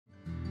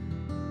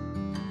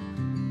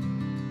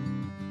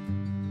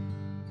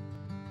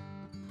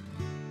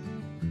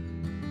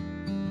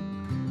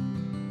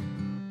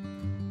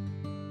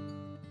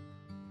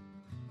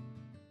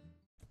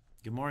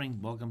Good morning.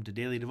 Welcome to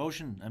Daily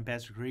Devotion. I'm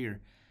Pastor Krieger.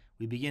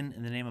 We begin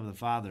in the name of the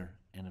Father,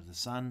 and of the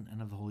Son,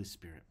 and of the Holy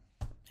Spirit.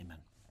 Amen.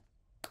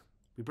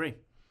 We pray.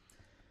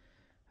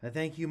 I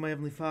thank you, my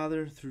Heavenly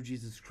Father, through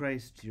Jesus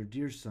Christ, your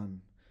dear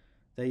Son,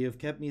 that you have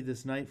kept me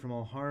this night from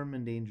all harm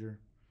and danger.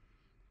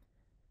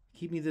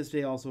 Keep me this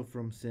day also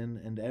from sin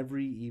and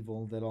every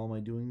evil, that all my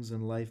doings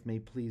in life may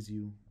please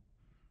you.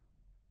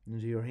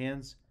 Into your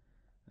hands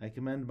I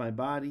commend my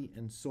body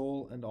and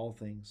soul and all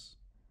things.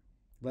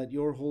 Let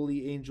your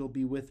holy angel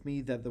be with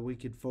me, that the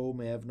wicked foe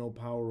may have no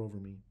power over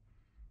me.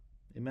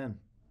 Amen.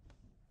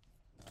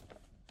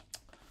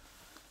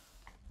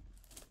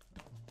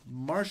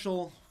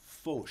 Marshal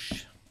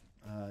Foch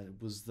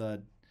was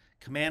the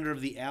commander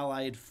of the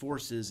Allied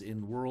forces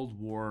in World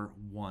War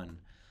I.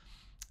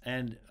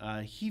 And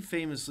he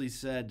famously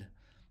said,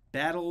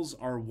 "Battles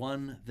are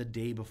won the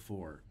day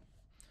before."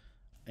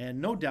 And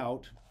no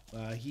doubt,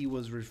 he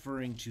was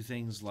referring to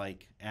things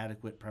like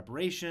adequate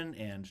preparation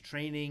and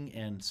training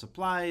and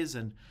supplies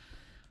and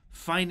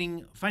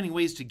finding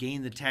ways to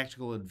gain the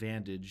tactical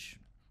advantage.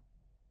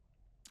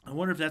 I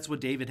wonder if that's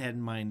what David had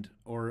in mind,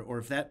 or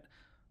if that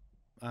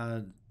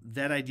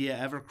idea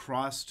ever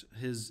crossed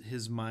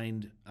his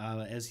mind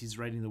as he's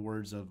writing the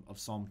words of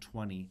Psalm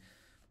 20.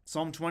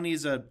 Psalm 20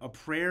 is a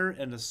prayer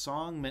and a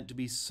song meant to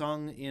be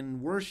sung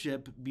in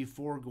worship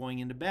before going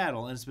into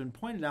battle. And it's been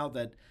pointed out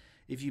that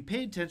if you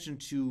pay attention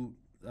to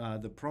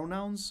the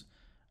pronouns,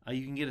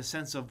 you can get a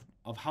sense of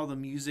how the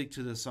music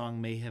to the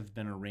song may have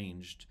been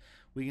arranged.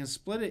 We can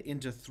split it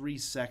into three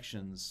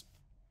sections,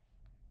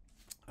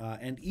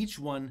 and each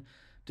one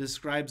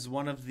describes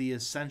one of the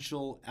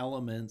essential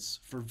elements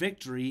for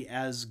victory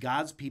as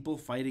God's people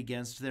fight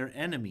against their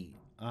enemy,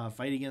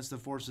 fight against the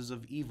forces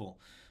of evil.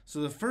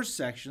 So the first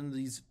section,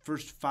 these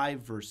first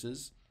 5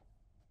 verses,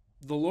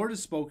 the Lord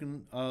is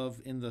spoken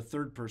of in the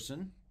third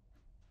person,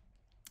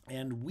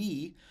 and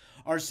we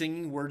are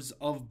singing words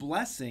of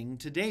blessing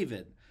to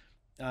David,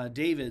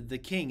 the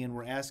king, and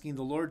we're asking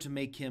the Lord to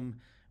make him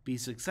be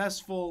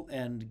successful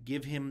and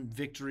give him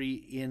victory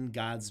in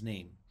God's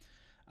name.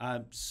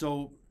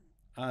 So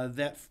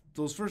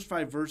those first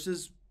 5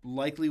 verses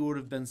likely would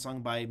have been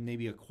sung by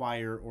maybe a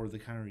choir or the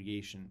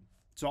congregation.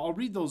 So I'll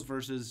read those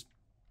verses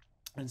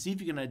and see if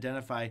you can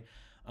identify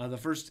the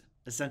first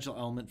essential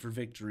element for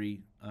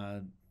victory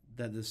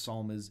that this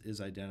psalm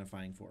is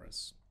identifying for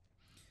us.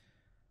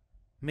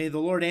 May the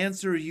Lord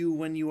answer you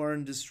when you are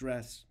in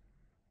distress.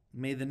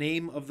 May the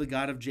name of the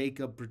God of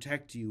Jacob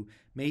protect you.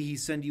 May he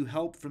send you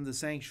help from the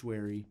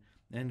sanctuary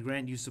and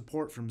grant you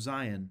support from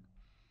Zion.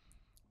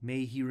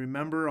 May he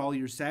remember all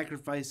your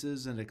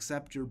sacrifices and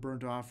accept your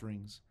burnt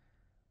offerings.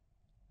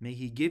 May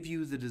he give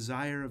you the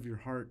desire of your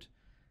heart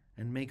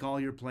and make all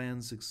your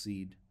plans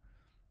succeed.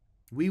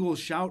 We will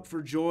shout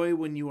for joy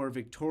when you are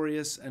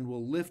victorious and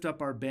will lift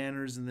up our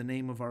banners in the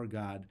name of our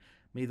God.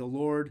 May the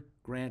Lord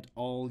grant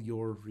all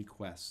your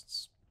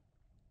requests.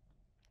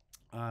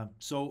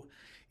 So,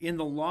 in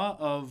the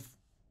law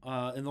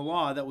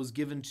that was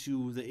given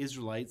to the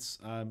Israelites,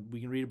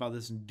 we can read about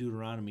this in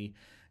Deuteronomy.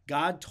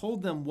 God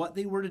told them what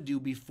they were to do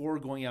before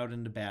going out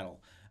into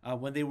battle.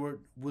 When they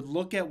would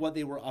look at what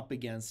they were up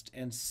against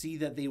and see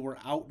that they were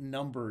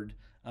outnumbered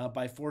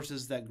by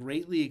forces that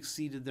greatly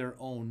exceeded their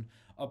own,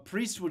 a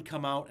priest would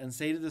come out and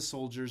say to the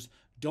soldiers,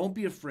 "Don't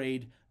be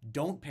afraid,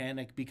 don't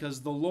panic,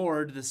 because the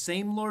Lord, the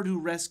same Lord who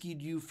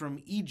rescued you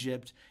from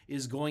Egypt,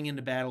 is going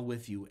into battle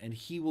with you, and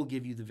he will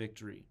give you the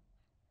victory."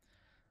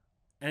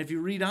 And if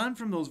you read on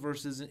from those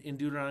verses in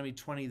Deuteronomy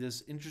 20,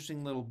 this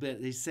interesting little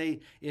bit, they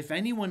say, if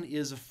anyone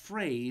is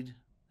afraid,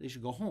 they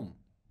should go home,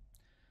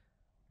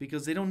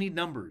 because they don't need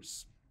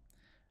numbers.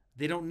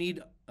 They don't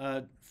need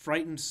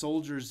frightened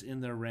soldiers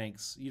in their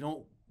ranks. You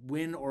don't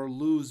win or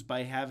lose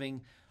by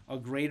having a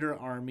greater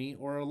army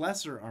or a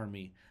lesser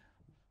army.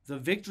 The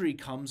victory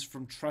comes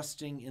from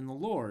trusting in the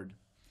Lord.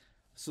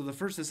 So the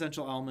first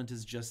essential element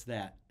is just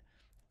that.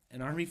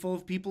 An army full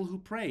of people who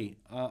pray,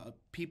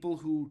 people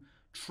who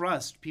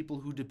trust,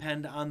 people who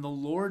depend on the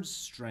Lord's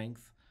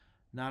strength,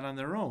 not on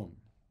their own.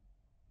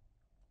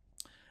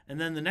 And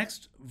then the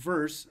next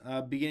verse,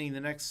 beginning the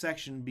next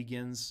section,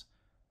 begins,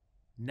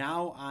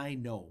 "Now I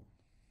know."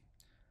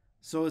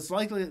 So it's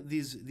likely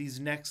these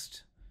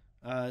next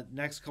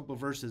couple of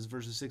verses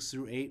 6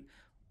 through 8,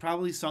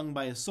 probably sung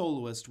by a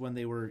soloist when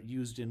they were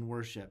used in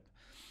worship.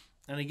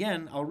 And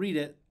again, I'll read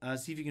it,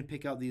 see if you can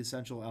pick out the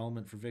essential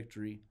element for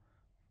victory.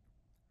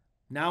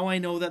 "Now I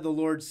know that the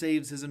Lord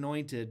saves his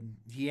anointed.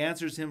 He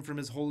answers him from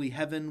his holy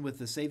heaven with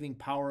the saving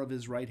power of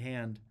his right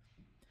hand.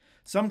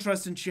 Some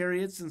trust in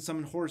chariots and some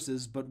in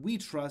horses, but we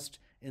trust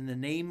in the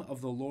name of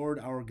the Lord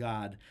our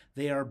God.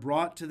 They are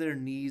brought to their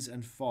knees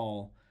and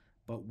fall,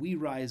 but we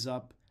rise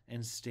up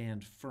and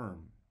stand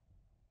firm."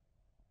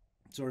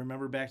 So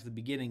remember back to the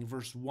beginning,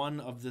 verse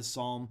 1 of this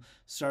psalm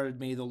started,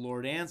 "May the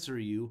Lord answer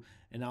you."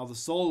 And now the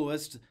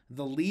soloist,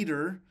 the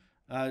leader,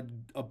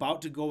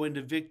 about to go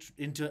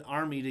into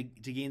army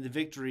to gain the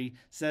victory,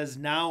 says,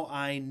 "Now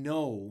I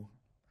know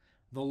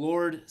the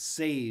Lord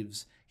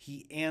saves.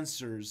 He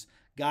answers."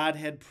 God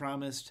had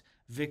promised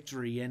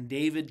victory, and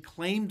David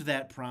claimed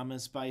that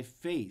promise by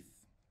faith.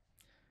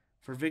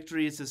 For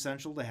victory, it's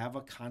essential to have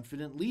a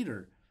confident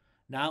leader,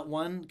 not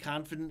one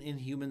confident in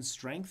human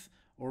strength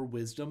or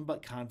wisdom,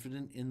 but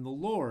confident in the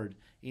Lord,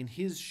 in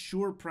his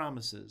sure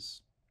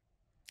promises.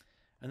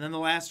 And then the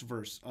last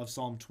verse of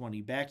Psalm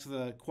 20, back to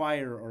the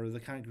choir or the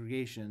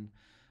congregation.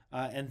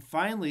 And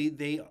finally,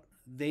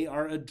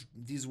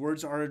 these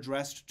words are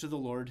addressed to the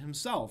Lord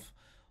himself.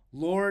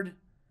 Lord,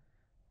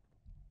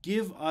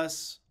 give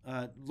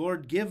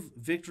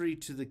victory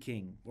to the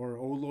king, or,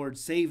 O Lord,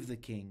 save the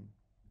king.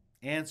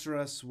 Answer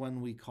us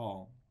when we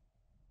call.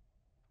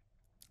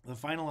 The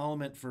final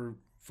element for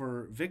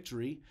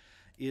victory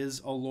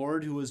is a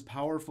Lord who is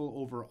powerful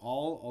over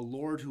all, a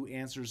Lord who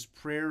answers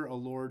prayer, a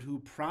Lord who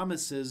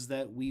promises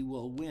that we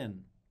will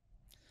win.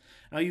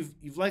 Now,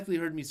 you've likely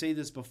heard me say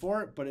this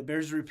before, but it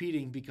bears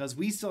repeating because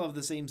we still have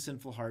the same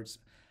sinful hearts,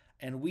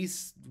 and we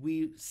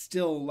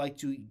still like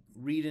to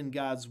read in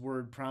God's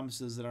word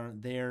promises that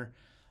aren't there,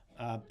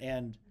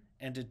 and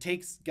to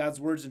take God's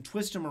words and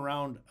twist them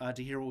around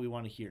to hear what we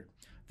want to hear.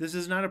 This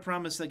is not a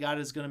promise that God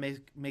is going to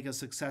make us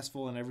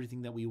successful in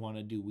everything that we want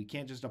to do. We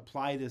can't just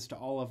apply this to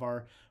all of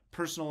our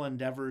personal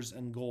endeavors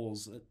and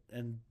goals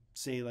and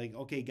say like,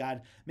 okay,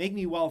 God, make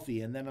me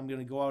wealthy, and then I'm going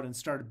to go out and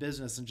start a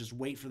business and just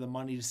wait for the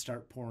money to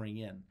start pouring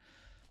in.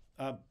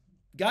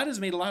 God has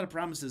made a lot of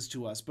promises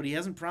to us, but he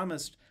hasn't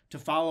promised to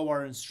follow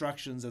our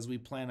instructions as we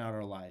plan out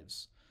our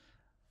lives.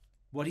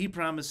 What he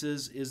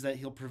promises is that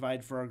he'll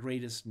provide for our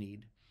greatest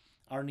need,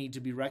 our need to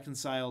be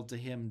reconciled to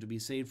him, to be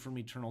saved from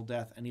eternal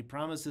death. And he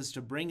promises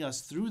to bring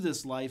us through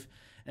this life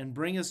and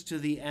bring us to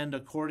the end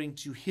according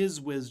to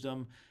his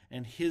wisdom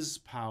and his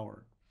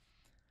power.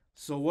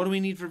 So what do we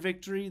need for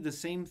victory? The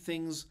same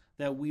things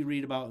that we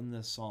read about in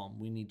this psalm.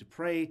 We need to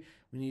pray.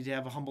 We need to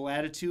have a humble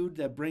attitude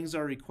that brings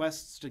our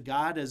requests to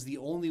God as the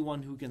only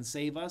one who can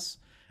save us.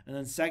 And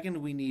then second,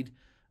 we need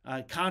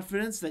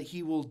confidence that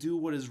he will do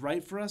what is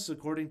right for us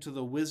according to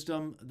the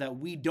wisdom that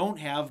we don't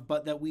have,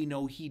 but that we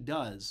know he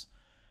does.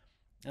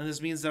 And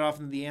this means that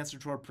often the answer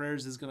to our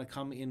prayers is going to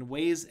come in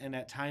ways and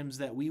at times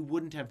that we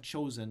wouldn't have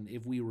chosen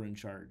if we were in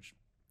charge.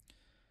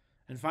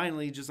 And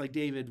finally, just like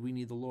David, we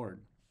need the Lord.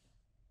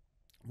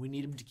 We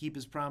need him to keep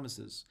his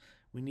promises.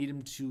 We need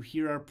him to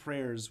hear our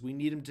prayers. We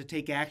need him to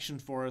take action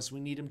for us. We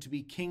need him to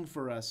be king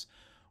for us.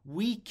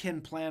 We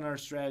can plan our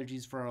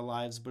strategies for our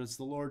lives, but it's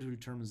the Lord who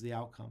determines the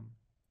outcome.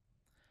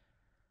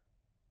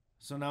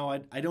 So now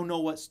I don't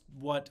know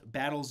what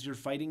battles you're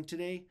fighting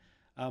today,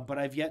 but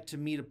I've yet to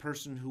meet a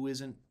person who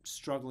isn't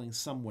struggling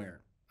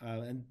somewhere.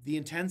 And the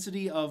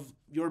intensity of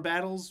your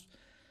battles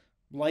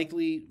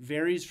likely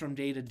varies from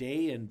day to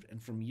day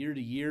and from year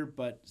to year,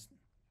 but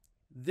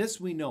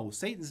this we know,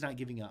 Satan's not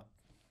giving up.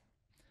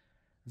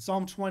 And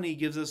Psalm 20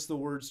 gives us the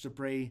words to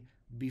pray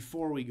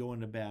before we go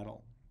into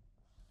battle.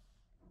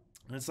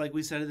 And it's like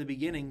we said at the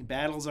beginning,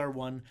 battles are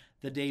won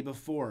the day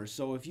before.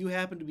 So if you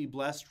happen to be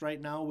blessed right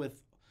now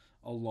with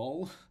a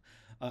lull,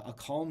 a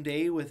calm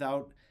day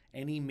without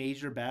any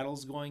major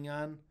battles going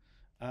on,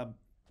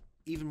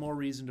 even more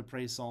reason to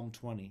pray Psalm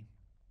 20.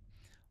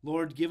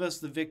 Lord, give us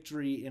the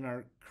victory in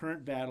our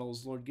current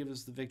battles. Lord, give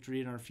us the victory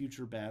in our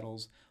future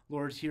battles.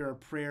 Lord, hear our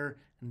prayer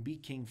and be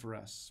king for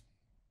us.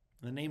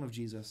 In the name of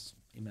Jesus,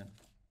 amen.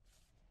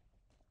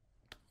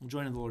 We'll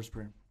join in the Lord's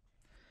Prayer.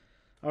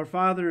 Our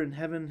Father in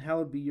heaven,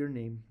 hallowed be your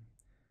name.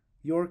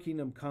 Your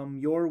kingdom come,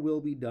 your will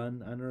be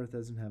done on earth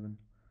as in heaven.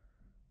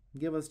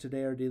 Give us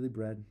today our daily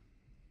bread.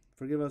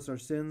 Forgive us our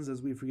sins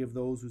as we forgive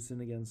those who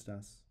sin against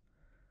us.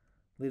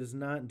 Lead us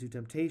not into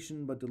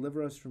temptation, but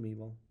deliver us from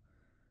evil.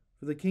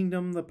 For the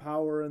kingdom, the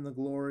power, and the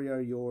glory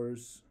are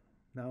yours,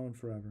 now and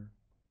forever.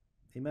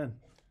 Amen.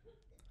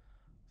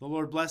 The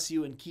Lord bless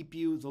you and keep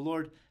you. The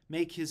Lord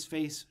make his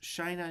face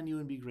shine on you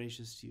and be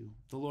gracious to you.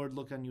 The Lord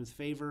look on you with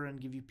favor and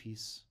give you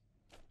peace.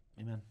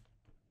 Amen.